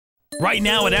Right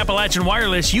now at Appalachian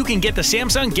Wireless, you can get the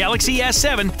Samsung Galaxy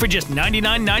S7 for just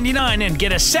 $99.99 and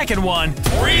get a second one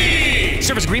free.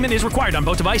 Service agreement is required on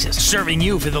both devices. Serving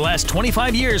you for the last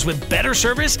 25 years with better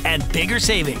service and bigger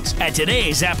savings at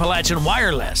today's Appalachian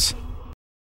Wireless.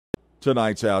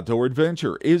 Tonight's outdoor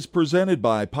adventure is presented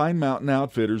by Pine Mountain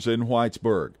Outfitters in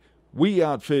Whitesburg. We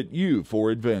outfit you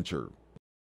for adventure.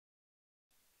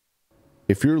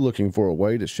 If you're looking for a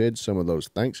way to shed some of those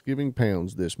Thanksgiving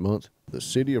pounds this month, the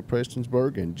City of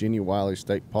Prestonsburg and Jenny Wiley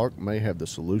State Park may have the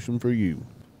solution for you.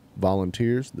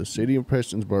 Volunteers, the City of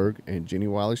Prestonsburg, and Jenny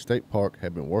Wiley State Park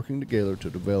have been working together to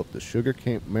develop the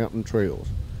Sugarcamp Mountain Trails,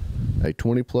 a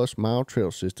 20-plus mile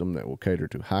trail system that will cater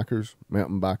to hikers,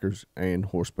 mountain bikers, and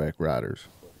horseback riders.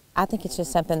 I think it's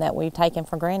just something that we've taken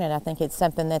for granted. I think it's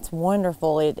something that's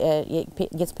wonderful. It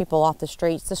gets people off the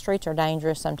streets. The streets are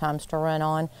dangerous sometimes to run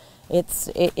on. It's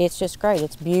just great.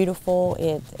 It's beautiful.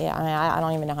 I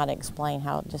don't even know how to explain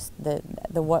how just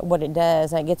what it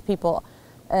does. It gets people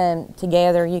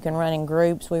together. You can run in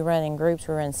groups. We run in groups.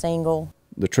 We run single.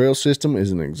 The trail system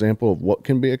is an example of what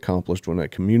can be accomplished when a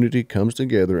community comes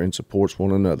together and supports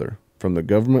one another. From the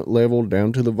government level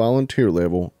down to the volunteer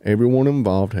level, everyone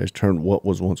involved has turned what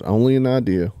was once only an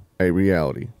idea a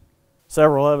reality.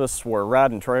 Several of us were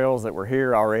riding trails that were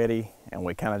here already, and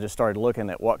we kind of just started looking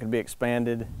at what could be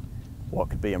expanded, what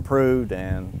could be improved,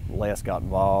 and Les got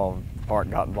involved, the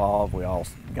park got involved, we all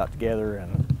got together,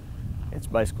 and it's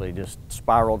basically just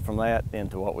spiraled from that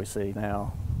into what we see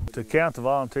now. To count the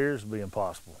volunteers would be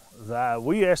impossible.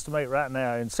 We estimate right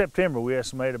now, in September, we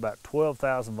estimate about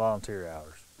 12,000 volunteer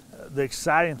hours. The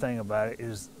exciting thing about it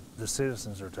is the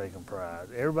citizens are taking pride.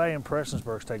 Everybody in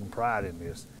Prestonsburg is taking pride in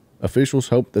this. Officials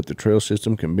hope that the trail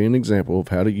system can be an example of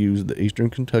how to use the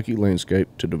eastern Kentucky landscape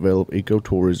to develop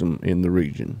ecotourism in the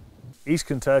region. East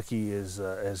Kentucky has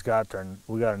got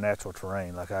we got a natural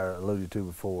terrain, like I alluded to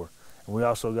before. And we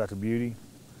also got the beauty.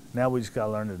 Now we just got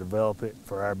to learn to develop it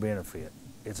for our benefit.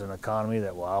 It's an economy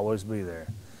that will always be there.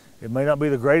 It may not be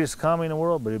the greatest economy in the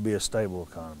world, but it'll be a stable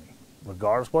economy.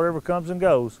 Regardless whatever comes and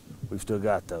goes, we've still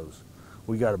got those.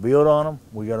 We got to build on them,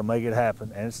 we got to make it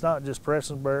happen. And it's not just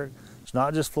Prestonsburg, it's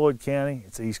not just Floyd County,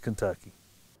 it's East Kentucky.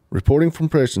 Reporting from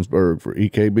Prestonsburg for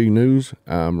EKB News,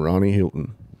 I'm Ronnie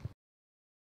Hilton.